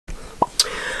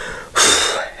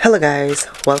Hello guys!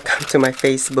 Welcome to my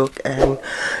Facebook and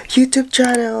YouTube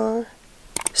channel,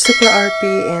 Super RP,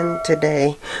 and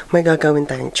today may gagawin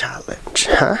tayong challenge,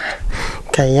 ha?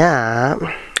 Kaya,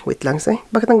 wait lang say,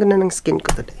 bakit ang ganda ng skin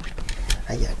ko today?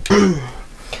 Ayan.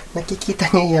 Nakikita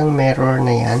niyo yung mirror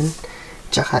na yan,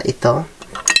 tsaka itong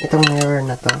mirror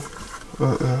na to.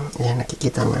 Ayan,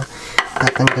 nakikita niyo.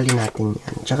 Tatanggalin natin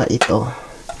yan. Tsaka itong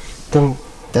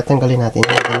tatanggalin natin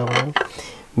yung dalawang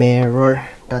mirror.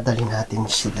 Dadalhin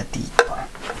natin sila dito.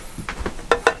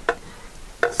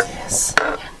 Yes.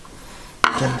 Ayan.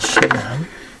 Diyan sila.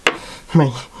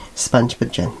 May sponge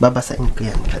pa dyan. Babasain ko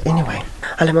yan. But anyway,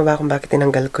 alam mo ba kung bakit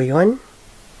tinanggal ko yun?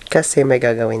 Kasi may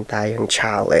gagawin tayong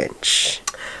challenge.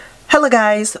 Hello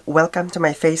guys! Welcome to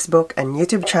my Facebook and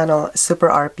YouTube channel, Super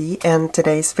RP, and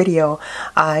today's video,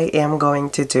 I am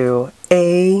going to do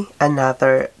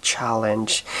another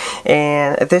challenge.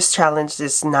 And this challenge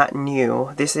is not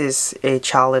new. This is a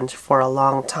challenge for a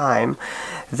long time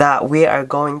that we are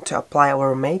going to apply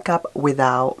our makeup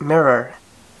without mirror.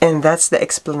 And that's the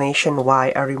explanation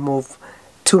why I removed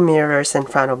 2 mirrors in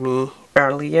front of me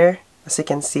earlier. As you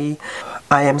can see,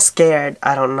 I am scared.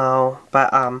 I don't know, but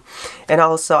and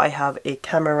also I have a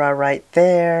camera right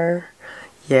there.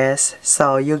 Yes,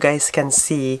 so you guys can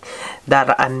see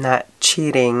that I'm not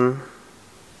cheating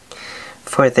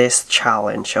for this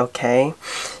challenge, okay?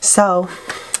 So,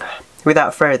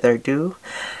 without further ado,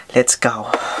 let's go.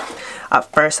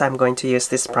 At first, I'm going to use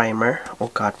this primer.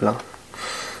 Oh God, lang.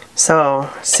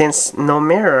 So, since no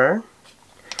mirror,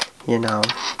 you know,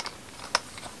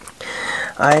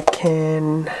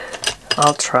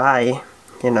 I'll try,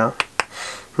 you know,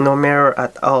 no mirror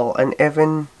at all. And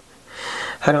even,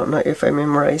 I don't know if I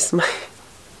memorized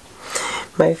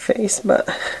my face, but,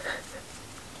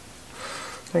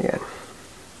 again.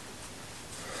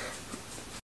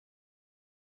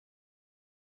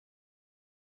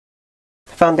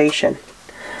 Foundation.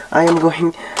 I am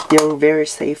going, yung very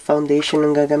safe foundation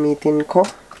ang gagamitin ko.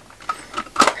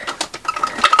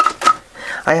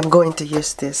 I am going to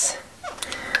use this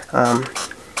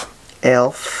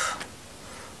Elf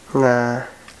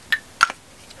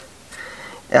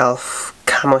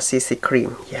Camo CC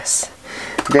cream. Yes,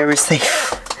 very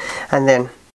safe. And then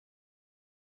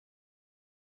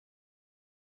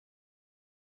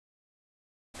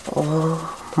oh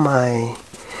my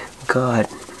God,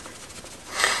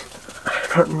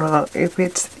 I don't know if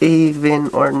it's even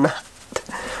or not.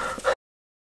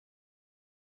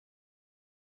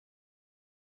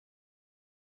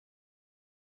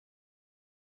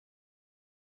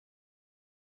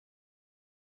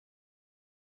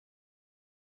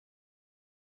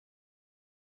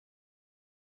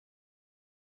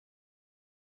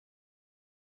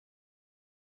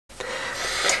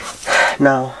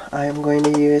 Now, I am going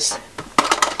to use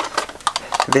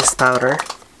this powder.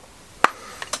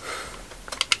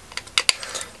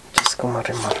 Just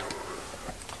kumari-mar.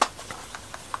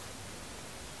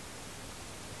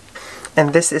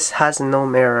 And this has no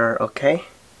mirror, okay?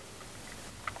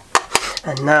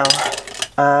 And now,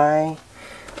 I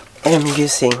am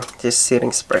using this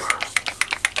setting spray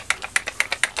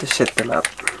to set them up.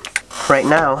 Right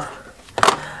now,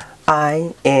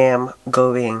 I am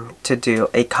going to do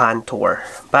a contour,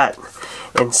 but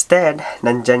instead,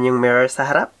 nandyan yung mirror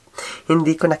sa harap.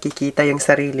 Hindi ko nakikita yung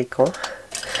sarili ko.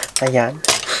 Ayan.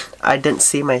 I didn't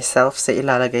see myself, so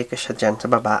ilalagay ko siya dyan sa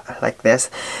baba, like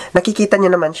this. Nakikita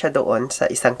niyo naman siya doon sa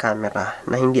isang camera,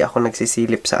 na hindi ako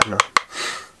nagsisilip sa ano.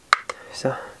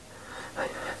 So,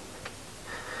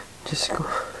 Diyos ko.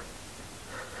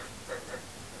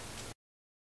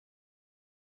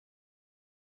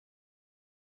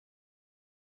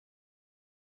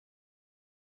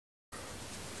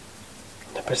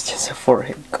 Tapos dyan sa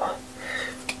forehead ko.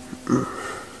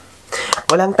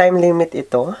 Walang time limit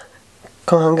ito.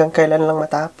 Kung hanggang kailan lang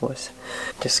matapos.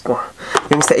 Diyos ko.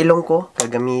 Yung sa ilong ko,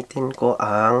 gagamitin ko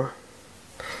ang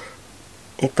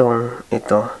ito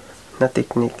na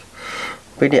technique.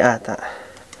 Pwede ata.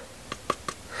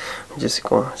 Diyos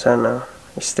ko. Sana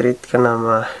straight ka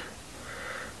na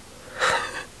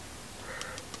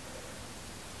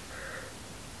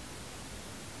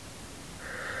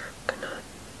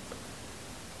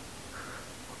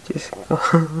Diyos ko.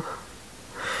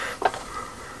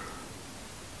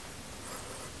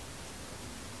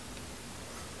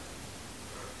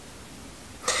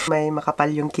 May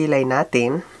makapal yung kilay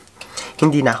natin.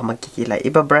 Hindi na ako magkikilay.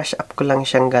 Iba-brush up ko lang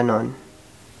siyang ganon.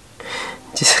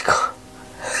 Diyos ko.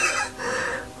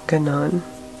 Ganon.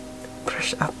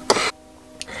 Brush up.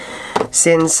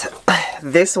 Since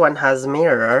this one has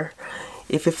mirror,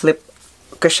 if i-flip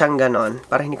ko siyang ganon,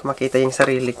 para hindi ko makita yung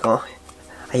sarili ko,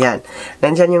 Ayan.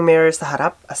 Nandyan yung mirror sa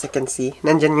harap. As you can see.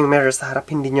 Nandyan yung mirror sa harap.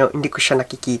 Hindi ko siya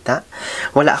nakikita.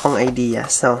 Wala akong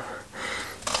idea. So,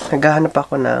 naghahanap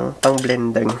ako ng pang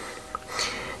blending.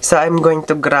 So, I'm going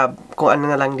to grab kung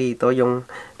ano na lang dito. Yung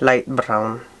light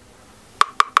brown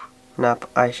na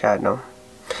eyeshadow.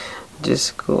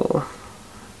 Diyos ko.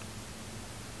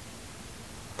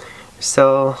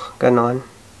 So, ganon.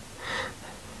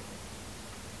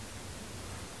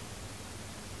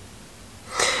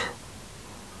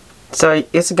 So,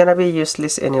 it's gonna be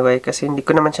useless anyway kasi hindi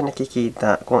ko naman siya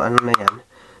nakikita kung ano na yan.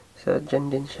 So, dyan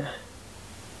din siya.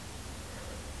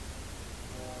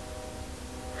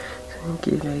 Saan yung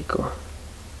kilay ko?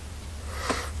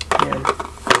 Yan.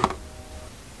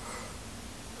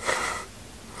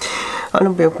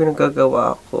 Ano ba yung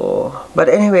pinagagawa ko? But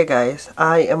anyway guys,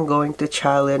 I am going to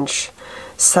challenge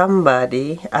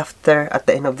somebody at the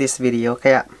end of this video.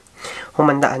 Kaya,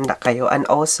 humanda-handa kayo. And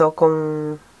also,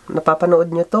 kung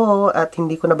napapanood nyo to at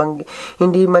hindi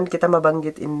man kita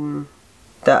mabanggit in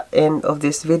the end of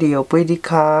this video, pwede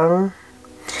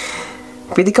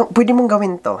mong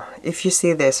gawin to if you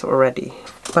see this already.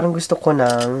 Parang gusto ko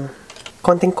ng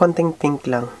konting pink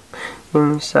lang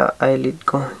yung sa eyelid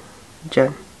ko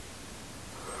dyan.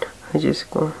 Diyos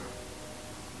ko.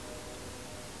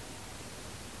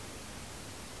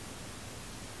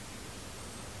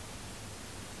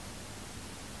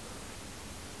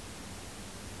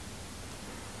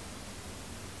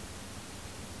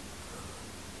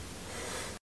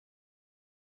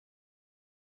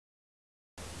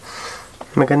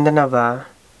 Maganda na ba?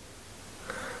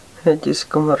 Diyos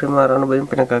ko, marimara, ano ba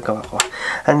yung pinagagawa ko?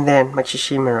 And then,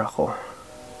 mag-shimmer ako.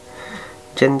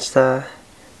 Diyan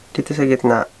dito sa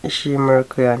gitna, i-shimmer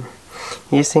ko yan.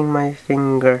 Using my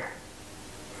finger.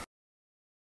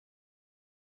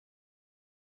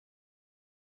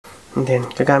 And then,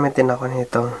 gagamit din ako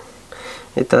nito.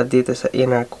 Ito, dito sa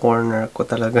inner corner ko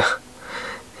talaga.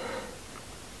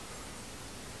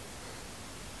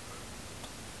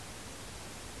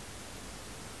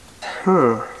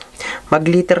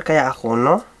 Mag-glitter kaya ako,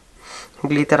 no?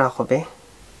 Mag-glitter ako, be.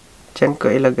 Diyan ko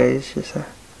ilagay siya sa...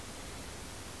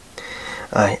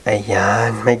 Ay,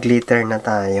 ayan. May glitter na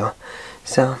tayo.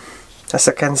 So, as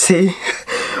you can see,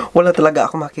 wala talaga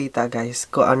ako makita, guys,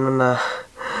 kung ano na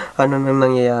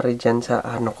nangyayari dyan sa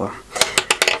ano ko.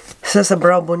 So, sa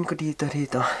brow bone ko dito,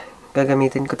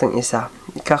 gagamitin ko tong isa.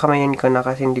 Kakamayan ko na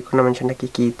kasi hindi ko naman siya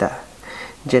nakikita.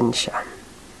 Dyan siya.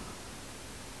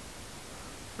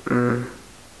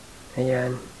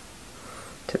 Ayan.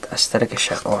 Sa taas talaga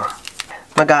siya. Oh.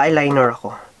 Mag-eyeliner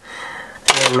ako.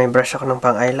 Ayan, may brush ako ng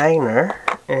pang-eyeliner.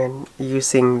 And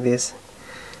using this.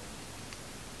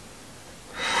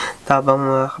 Tabang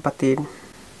mga kapatid.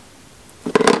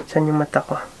 Saan yung mata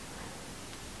ko?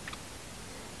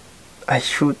 Ay,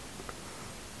 shoot.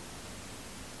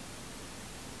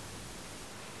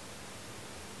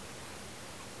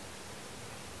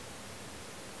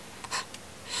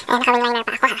 Ayan, naka-eyeliner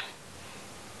pa ako ha.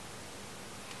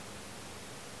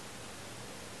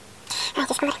 Ay,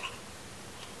 Diyos ko ba?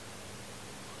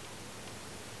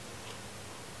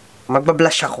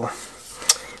 Magba-blush ako.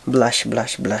 Blush.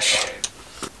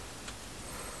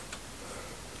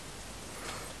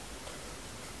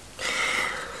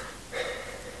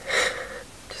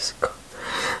 Diyos ko.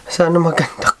 Sana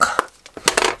maganda ka.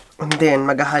 And then,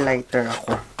 mag-highlighter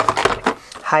ako.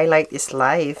 Highlight is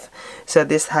life. So,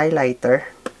 this highlighter,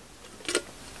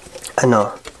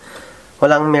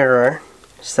 walang mirror.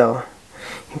 So,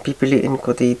 yung pipiliin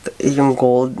ko dito, yung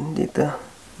gold dito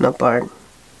na part.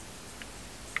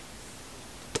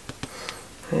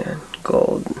 Ayan,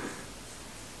 gold.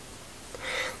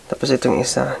 Tapos itong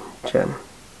isa, dyan.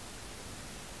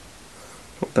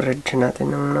 I-bridge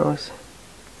natin ng nose.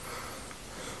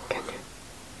 Ganyan.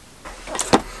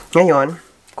 Ngayon,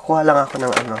 kukuha lang ako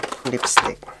ng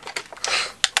lipstick.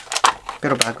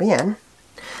 Pero bago yan,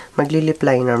 magli-lip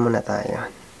liner muna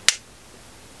tayo.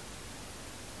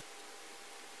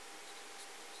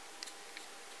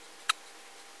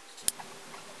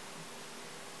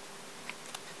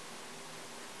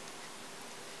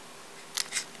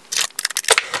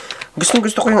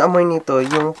 Gusto ko yung amoy nito,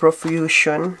 yung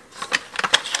Profusion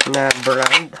na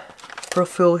brand.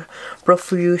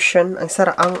 Profusion,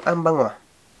 ang bango.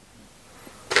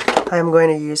 I'm going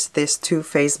to use this Too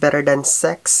Faced Better Than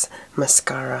Sex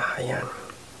mascara. Ayan.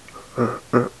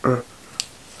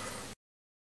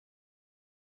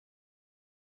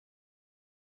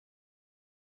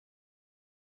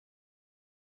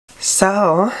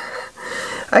 So,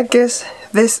 I guess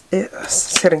this is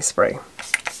setting spray.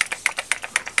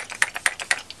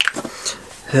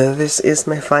 So, this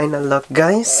is my final look,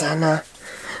 guys. Sana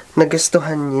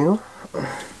nagustuhan nyo.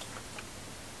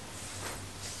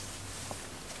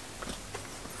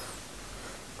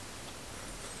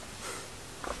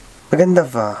 Maganda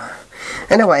ba?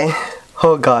 Anyway,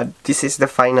 oh God, this is the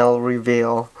final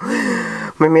reveal.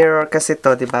 May mirror kasi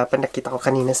to, diba? Panakita ko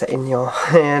kanina sa inyo.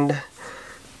 And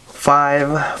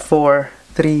 5, 4,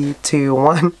 3, 2,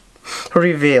 1.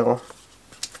 Reveal.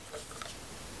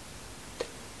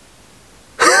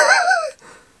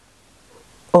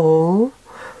 Oh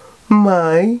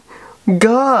my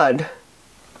God!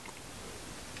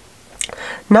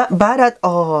 Not bad at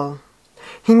all.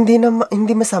 Hindi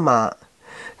masama.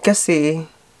 Kasi,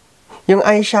 yung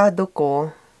eyeshadow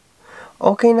ko,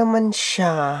 okay naman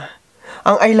siya.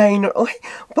 Ang eyeliner,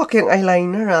 pak yung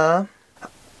eyeliner ah.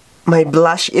 My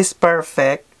blush is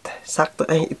perfect. Sakto,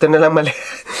 ito na lang mali.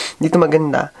 Dito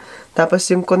maganda. Tapos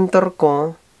yung contour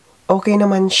ko, okay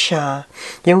naman siya.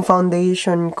 Yung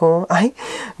foundation ko,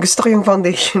 gusto ko yung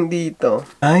foundation dito.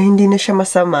 Hindi na siya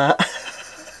masama.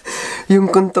 Yung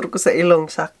contour ko sa ilong,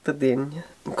 sakto din.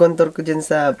 Yung contour ko dyan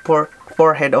sa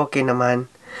forehead, okay naman.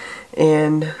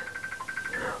 And,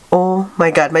 oh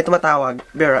my God, may tumatawag.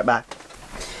 Be right back.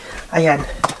 Ayan.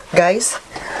 Guys,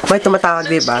 may tumatawag,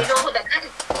 diba?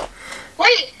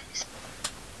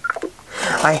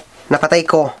 Ay, napatay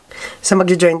ko. So,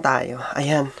 magjo-join tayo.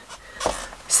 Ayan.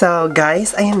 So,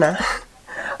 guys, ayan na.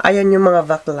 Ayan yung mga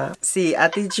bakla. Si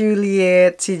Ate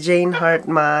Juliet, si Jane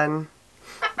Hartman.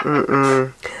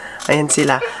 Ayan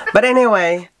sila. But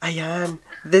anyway, ayan.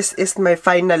 This is my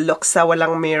final look sa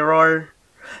walang mirror.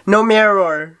 No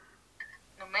mirror.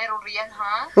 No mirror yan,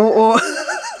 ha? Oo.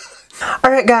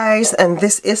 Alright guys, and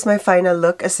this is my final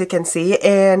look as you can see.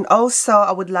 And also,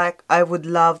 I would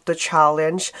love to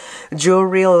challenge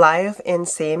Real Life and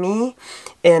Sammy.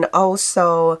 And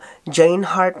also, Jane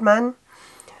Hartman,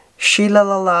 Sheila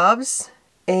Loves,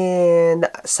 and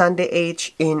Sunday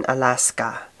H in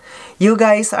Alaska. You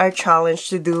guys are challenged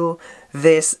to do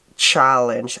this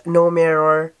challenge. No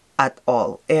mirror at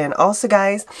all. And also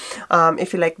guys,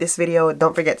 if you like this video,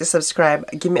 don't forget to subscribe.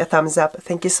 Give me a thumbs up.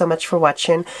 Thank you so much for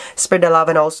watching. Spread the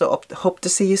love and also hope to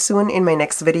see you soon in my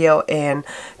next video. And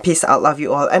peace out. Love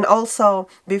you all. And also,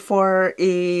 before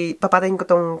ipapatayin ko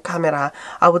tong camera,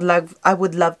 I would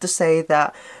love to say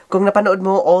that kung napanood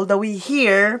mo all the way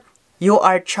here, you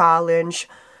are challenged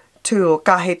to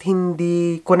kahit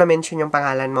hindi ko na-mention yung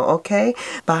pangalan mo. Okay?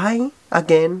 Bye.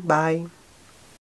 Again, bye.